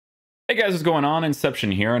Hey guys, what's going on?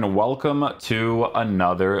 Inception here, and welcome to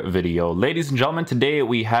another video. Ladies and gentlemen, today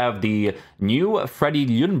we have the new Freddie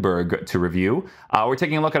Ljungberg to review. We're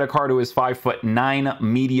taking a look at a card who is 5'9",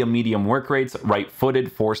 medium work rates,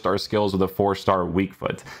 right-footed, 4-star skills with a 4-star weak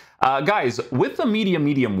foot. Guys, with the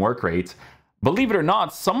medium work rate, believe it or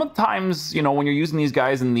not, sometimes, when you're using these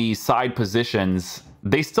guys in the side positions,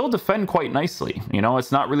 they still defend quite nicely.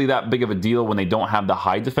 It's not really that big of a deal when they don't have the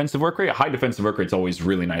high defensive work rate. High defensive work rate is always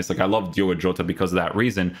really nice. Like, I love Diogo Jota because of that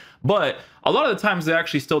reason. But a lot of the times they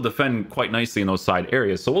actually still defend quite nicely in those side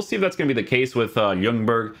areas. So we'll see if that's going to be the case with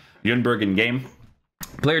Ljungberg in game.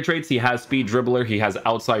 Player traits, he has speed dribbler. He has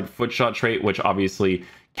outside foot shot trait, which obviously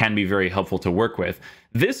can be very helpful to work with.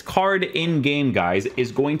 This card in game, guys,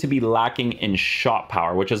 is going to be lacking in shot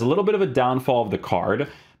power, which is a little bit of a downfall of the card.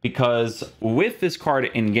 Because with this card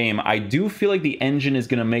in game, I do feel like the engine is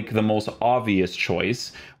going to make the most obvious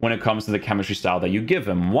choice when it comes to the chemistry style that you give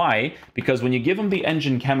him. Why? Because when you give him the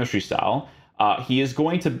engine chemistry style, he is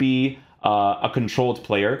going to be a controlled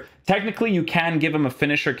player. Technically, you can give him a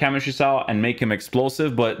finisher chemistry style and make him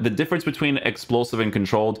explosive, but the difference between explosive and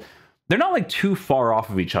controlled, they're not like too far off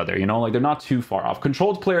of each other, like they're not too far off.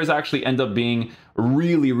 Controlled players actually end up being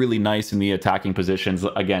really nice in the attacking positions.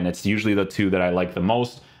 Again, it's usually the two that I like the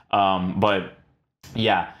most. But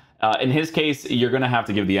yeah, in his case, you're going to have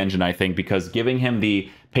to give the engine, I think, because giving him the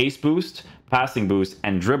pace boost, passing boost,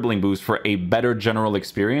 and dribbling boost for a better general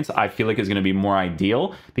experience, I feel like is going to be more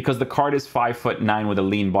ideal because the card is 5'9" with a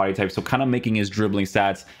lean body type. So kind of making his dribbling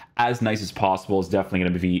stats as nice as possible is definitely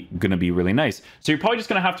going to be really nice. So you're probably just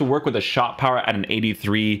going to have to work with a shot power at an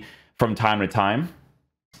 83 from time to time.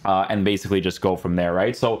 And basically just go from there,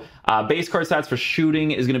 right? So base card stats for shooting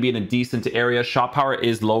is going to be in a decent area. Shot power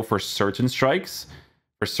is low for certain strikes.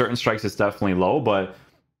 For certain strikes, it's definitely low, but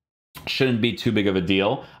shouldn't be too big of a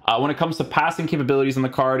deal. When it comes to passing capabilities on the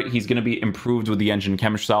card, he's going to be improved with the engine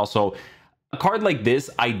chemistry style. So a card like this,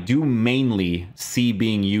 I do mainly see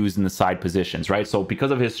being used in the side positions, right? So because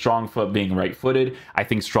of his strong foot being right-footed, I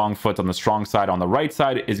think strong foot on the strong side on the right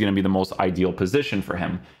side is going to be the most ideal position for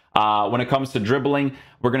him. When it comes to dribbling,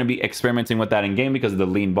 we're going to be experimenting with that in game because of the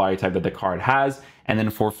lean body type that the card has. And then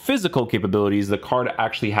for physical capabilities, the card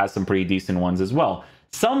actually has some pretty decent ones as well.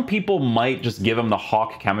 Some people might just give him the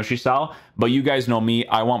Hawk chemistry style, but you guys know me,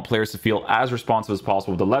 I want players to feel as responsive as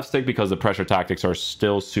possible with the left stick because the pressure tactics are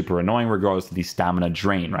still super annoying regardless of the stamina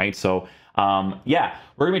drain, right? So yeah,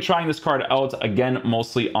 we're going to be trying this card out, again,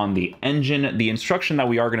 mostly on the engine. The instruction that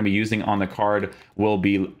we are going to be using on the card will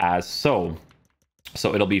be as so.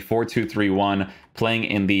 So it'll be 4-2-3-1, playing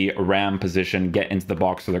in the ram position, get into the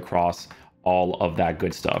box for the cross, all of that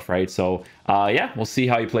good stuff, right? So yeah, we'll see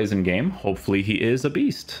how he plays in game. Hopefully he is a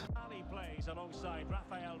beast.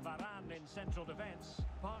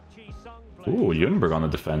 Ooh, Ljungberg on the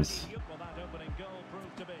defense.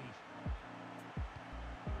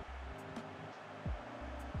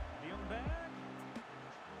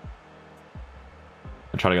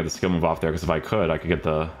 I try to get the skill move off there because if I could get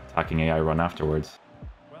the attacking AI run afterwards.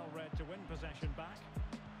 Well read to win possession back.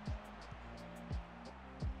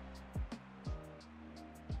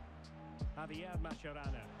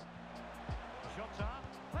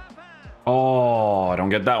 Oh, I don't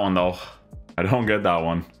get that one though. I don't get that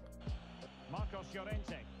one.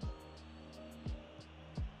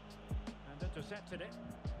 And intercepted it.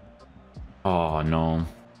 Oh no.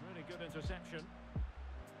 Really good interception.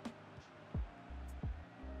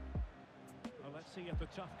 Well, let's see if the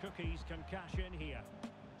tough cookies can cash in here.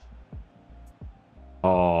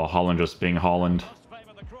 Oh, Holland just being Holland.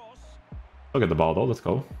 Look at the ball though. Let's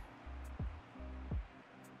go.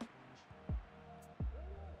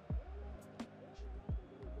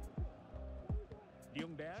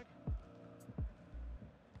 Ljungberg.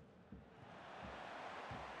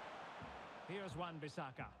 Here's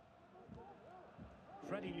Wan-Bissaka.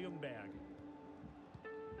 Freddie Ljungberg.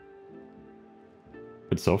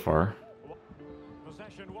 Good so far.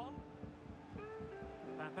 Possession one.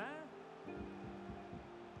 Papa.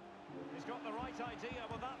 He's got the right idea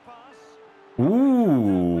with that pass.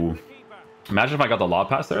 Ooh. Imagine if I got the lob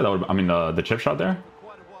pass there. That would, I mean, the chip shot there.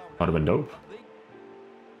 Would have been dope.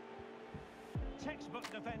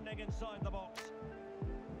 Textbook defending inside the box.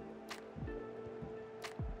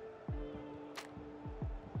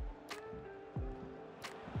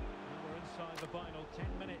 We're inside the final 10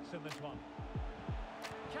 minutes in this one.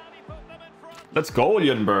 Can he put them in front? Let's go,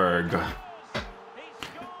 Ljungberg.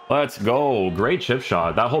 Let's go. Great chip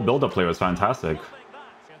shot. That whole build-up play was fantastic. The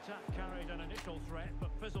attack carried an initial threat but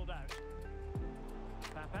fizzled out.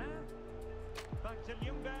 Papa. Back to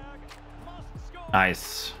Ljungberg. Must score.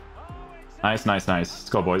 Nice. Nice. Let's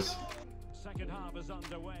go, boys. Second half is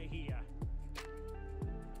underway. play here.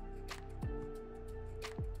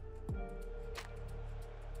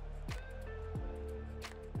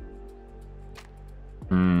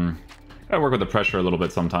 Gotta work with the pressure a little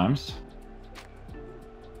bit sometimes.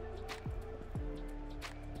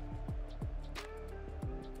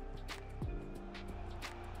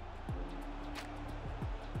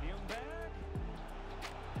 Ljungberg.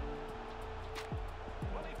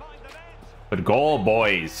 Will he find the net? Good goal,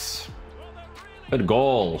 boys. Well, they're really Good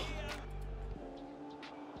goal.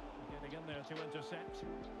 getting in there to intercept.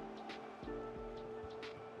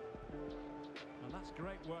 And that's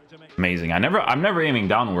great work to make. Amazing. I'm never aiming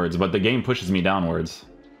downwards, but the game pushes me downwards.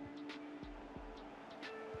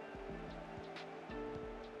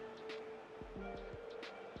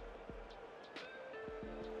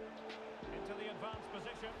 Into the advanced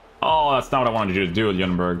position. Oh, that's not what I wanted you to do with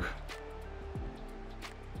Ljungberg.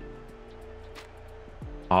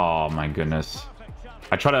 Oh my goodness. Perfect challenge.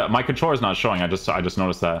 I try to. My controller's not showing. I just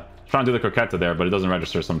noticed that. Trying to do the croqueta there, but it doesn't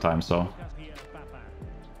register sometimes. So Here, Papa.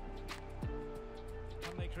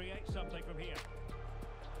 Can they create something from here?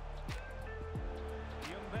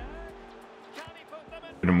 Ljungberg. Can he put them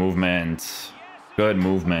in? good movement. Good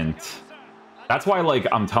movement. That's why, like,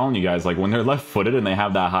 I'm telling you guys, like, when they're left-footed and they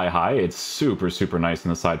have that high, it's super, super nice in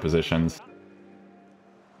the side positions.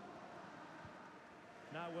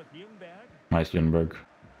 Now with Ljungberg. Nice, Ljungberg.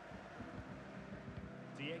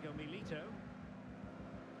 Diego Milito.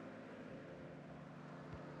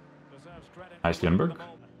 Deserves credit. Nice, for winning Ljungberg. the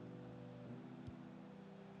ball.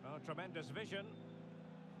 Oh, tremendous vision.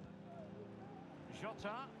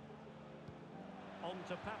 Jota. On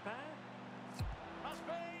to Papa. Must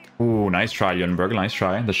be. Ooh, nice try, Ljungberg. Nice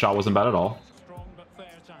try. The shot wasn't bad at all. Strong but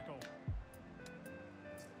fair tackle.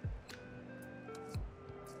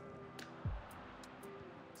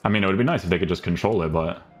 I mean, it would be nice if they could just control it,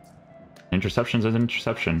 but interception's an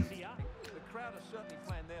interception. The crowd are certainly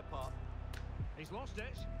playing their part. He's lost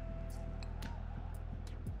it.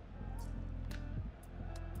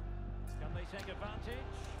 Can they take advantage?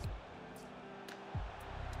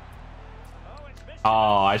 Oh, it's missed.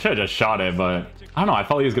 Oh, I should have just shot it, but I don't know. I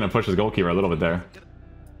felt he was going to push his goalkeeper a little bit there.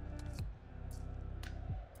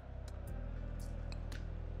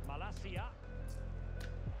 Malacia.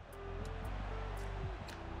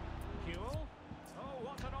 Kuhl. Oh,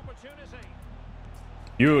 what an opportunity.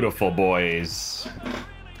 Beautiful, boys.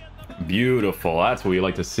 Beautiful. That's what we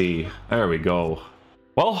like to see. There we go.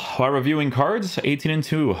 Well, while reviewing cards,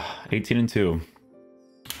 18-2. 18-2.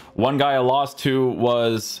 One guy I lost to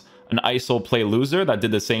was an ISO play loser that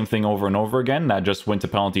did the same thing over and over again. That just went to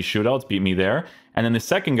penalty shootouts, beat me there. And then the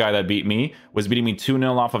second guy that beat me was beating me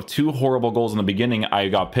 2-0 off of two horrible goals in the beginning. I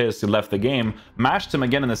got pissed, he left the game. Matched him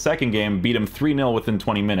again in the second game, beat him 3-0 within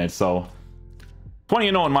 20 minutes. So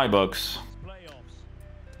 20-0 in my books. Playoffs.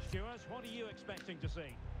 Stuart, what are you expecting to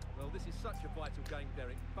see? Well, this is such a vital game,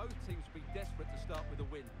 Derek. Both teams will be desperate to start with a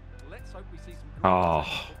win. Let's hope we see some great Oh.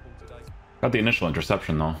 football today. Got the initial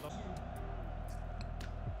interception though.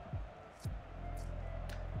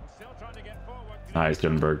 Still trying to get forward. Nice,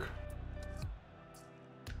 Ljungberg.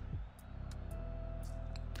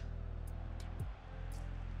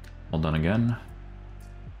 Well done again.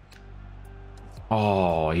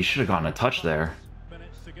 Oh, he should have gotten a touch there.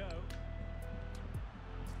 Minutes to go.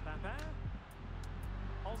 Papa.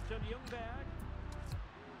 On to Ljungberg.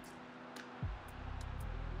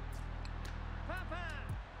 Papa.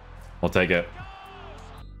 We'll take it.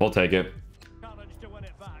 Goes. We'll take it. Challenge to win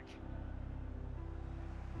it back.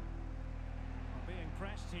 Being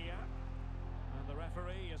pressed here. And the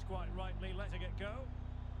referee is quite rightly letting it go.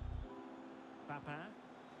 Papa.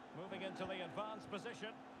 Moving into the advanced position.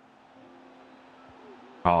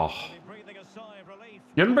 Oh, Breathing a sigh of relief.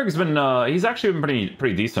 Ljungberg's been he's actually been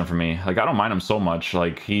pretty decent for me. Like, I don't mind him so much.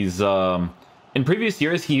 Like, he's in previous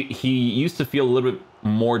years he used to feel a little bit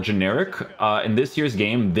more generic. In this year's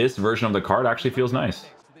game, this version of the card actually feels nice.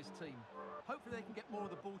 Next to this team. Hopefully they can get more of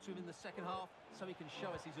the ball to him in the second half so he can show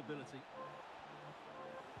us his ability.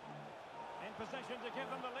 In position to give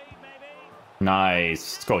them the lead, maybe.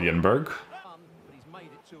 Nice. Let's go, Ljungberg. But he's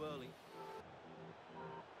made it too early.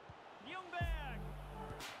 Ljungberg.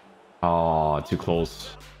 Oh, too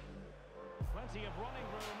close. Plenty of running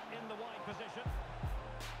room in the wide position.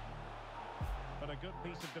 But a good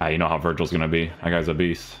piece of Ah, you know how Virgil's gonna be. That guy's a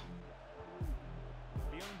beast.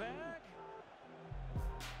 Ljungberg.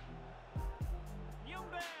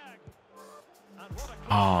 Ljungberg. And what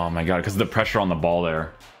a Oh my god, because of the pressure on the ball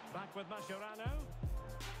there. back with Mascherano.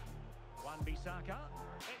 Wan-Bissaka.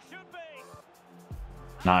 It should be.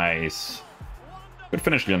 Nice. Wonderful. Good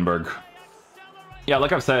finish, Ljungberg. They accelerate. Yeah,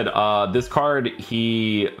 like I've said, this card,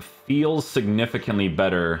 he feels significantly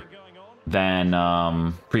better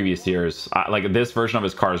than previous years. Like, this version of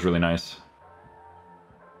his card is really nice.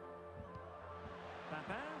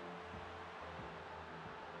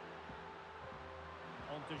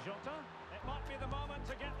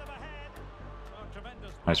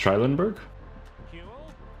 Nice try, Ljungberg.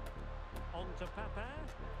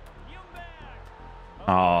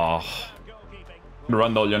 Oh,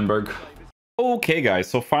 run though, Ljungberg. Okay, guys,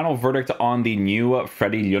 so final verdict on the new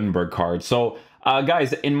Freddie Ljungberg card. So,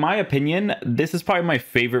 guys, in my opinion, this is probably my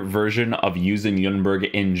favorite version of using Ljungberg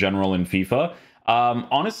in general in FIFA.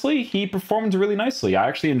 Honestly, he performed really nicely. I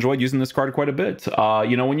actually enjoyed using this card quite a bit.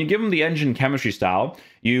 You know, when you give him the engine chemistry style,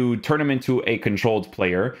 you turn him into a controlled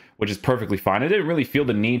player, which is perfectly fine. I didn't really feel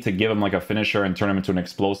the need to give him like a finisher and turn him into an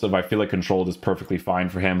explosive. I feel like controlled is perfectly fine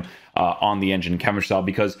for him on the engine chemistry style,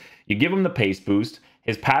 because you give him the pace boost,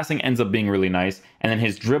 his passing ends up being really nice, and then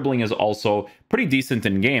his dribbling is also pretty decent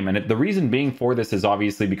in game. And the reason being for this is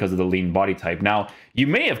obviously because of the lean body type. Now, you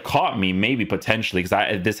may have caught me, maybe potentially,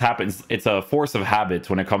 because this happens, it's a force of habit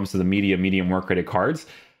when it comes to the medium work rated cards.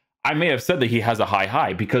 I may have said that he has a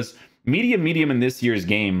high, because medium in this year's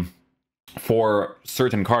game for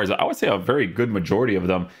certain cards, I would say a very good majority of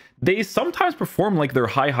them, they sometimes perform like they're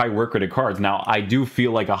high work rated cards. Now, I do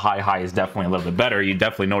feel like a high is definitely a little bit better. You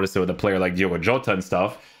definitely notice it with a player like Diogo Jota and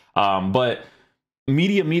stuff. But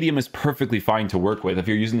medium is perfectly fine to work with if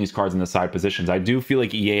you're using these cards in the side positions. I do feel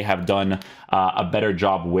like EA have done a better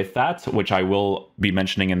job with that, which I will be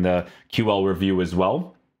mentioning in the QL review as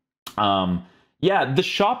well. Yeah, the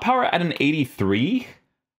shot power at an 83...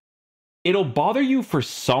 it'll bother you for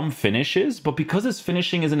some finishes, but because his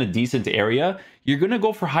finishing is in a decent area, you're going to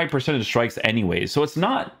go for high percentage strikes anyway. So it's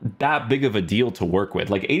not that big of a deal to work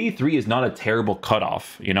with. Like, 83 is not a terrible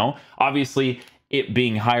cutoff, you know? Obviously, it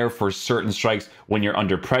being higher for certain strikes when you're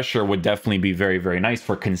under pressure would definitely be very nice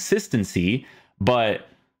for consistency, but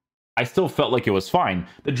I still felt like it was fine.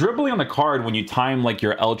 The dribbling on the card, when you time like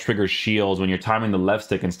your L trigger shields, when you're timing the left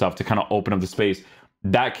stick and stuff to kind of open up the space,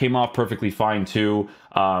 that came off perfectly fine too.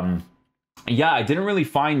 Yeah, I didn't really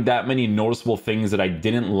find that many noticeable things that I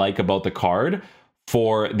didn't like about the card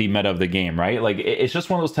for the meta of the game, right? Like, it's just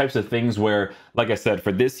one of those types of things where, like I said,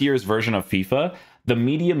 for this year's version of FIFA, the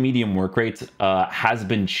medium work rate has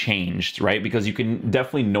been changed, right? Because you can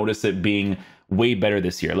definitely notice it being way better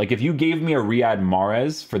this year. Like, if you gave me a Riyad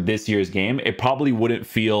Mahrez for this year's game, it probably wouldn't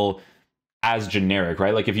feel as generic,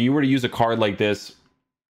 right? Like, if you were to use a card like this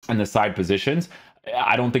in the side positions,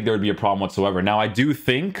 I don't think there would be a problem whatsoever. Now, I do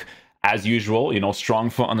think, as usual, you know, strong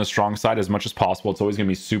foot on the strong side as much as possible. It's always going to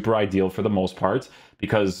be super ideal for the most part,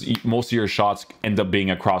 because most of your shots end up being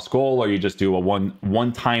a cross goal, or you just do a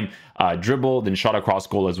one-time dribble, then shot across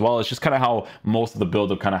goal as well. It's just kind of how most of the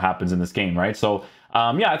build-up kind of happens in this game, right? So,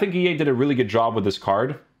 yeah, I think EA did a really good job with this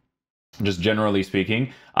card, just generally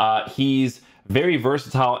speaking. He's very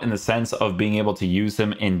versatile in the sense of being able to use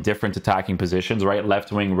him in different attacking positions, right?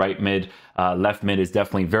 Left wing, right mid, left mid is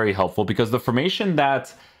definitely very helpful, because the formation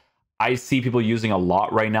that I see people using a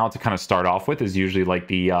lot right now to kind of start off with is usually like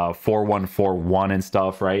the 4-1-4-1 and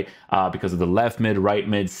stuff, right? Because of the left mid, right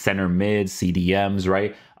mid, center mid, CDMs,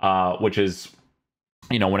 right? Which is,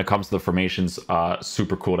 you know, when it comes to the formations,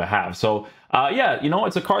 super cool to have. So, yeah, you know,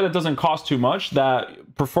 it's a card that doesn't cost too much,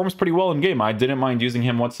 that performs pretty well in game. I didn't mind using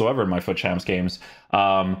him whatsoever in my FUT Champs games.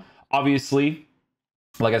 Obviously,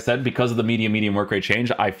 like I said, because of the medium work rate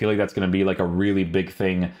change, I feel like that's going to be like a really big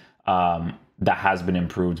thing that has been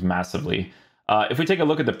improved massively. If we take a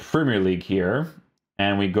look at the Premier League here,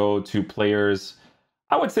 and we go to players,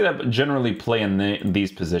 I would say that generally play in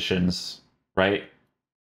these positions, right?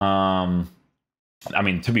 I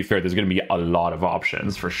mean, to be fair, there's going to be a lot of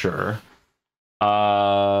options for sure.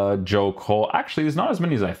 Joe Cole. Actually, there's not as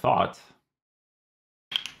many as I thought.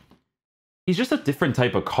 He's just a different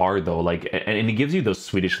type of card, though. Like, and he gives you those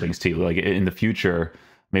Swedish links too. Like, in the future,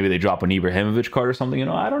 maybe they drop an Ibrahimovic card or something. You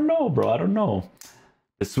know, I don't know, bro. I don't know.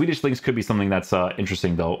 The Swedish links could be something that's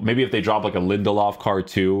interesting, though. Maybe if they drop like a Lindelof card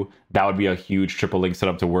too, that would be a huge triple link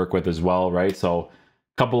setup to work with as well, right? So,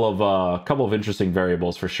 couple of interesting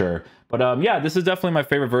variables for sure. But yeah, this is definitely my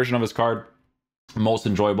favorite version of his card. Most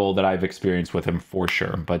enjoyable that I've experienced with him for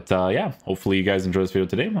sure. But yeah, hopefully you guys enjoyed this video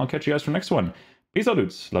today. I'll catch you guys for the next one. Peace out,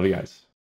 dudes. Love you guys.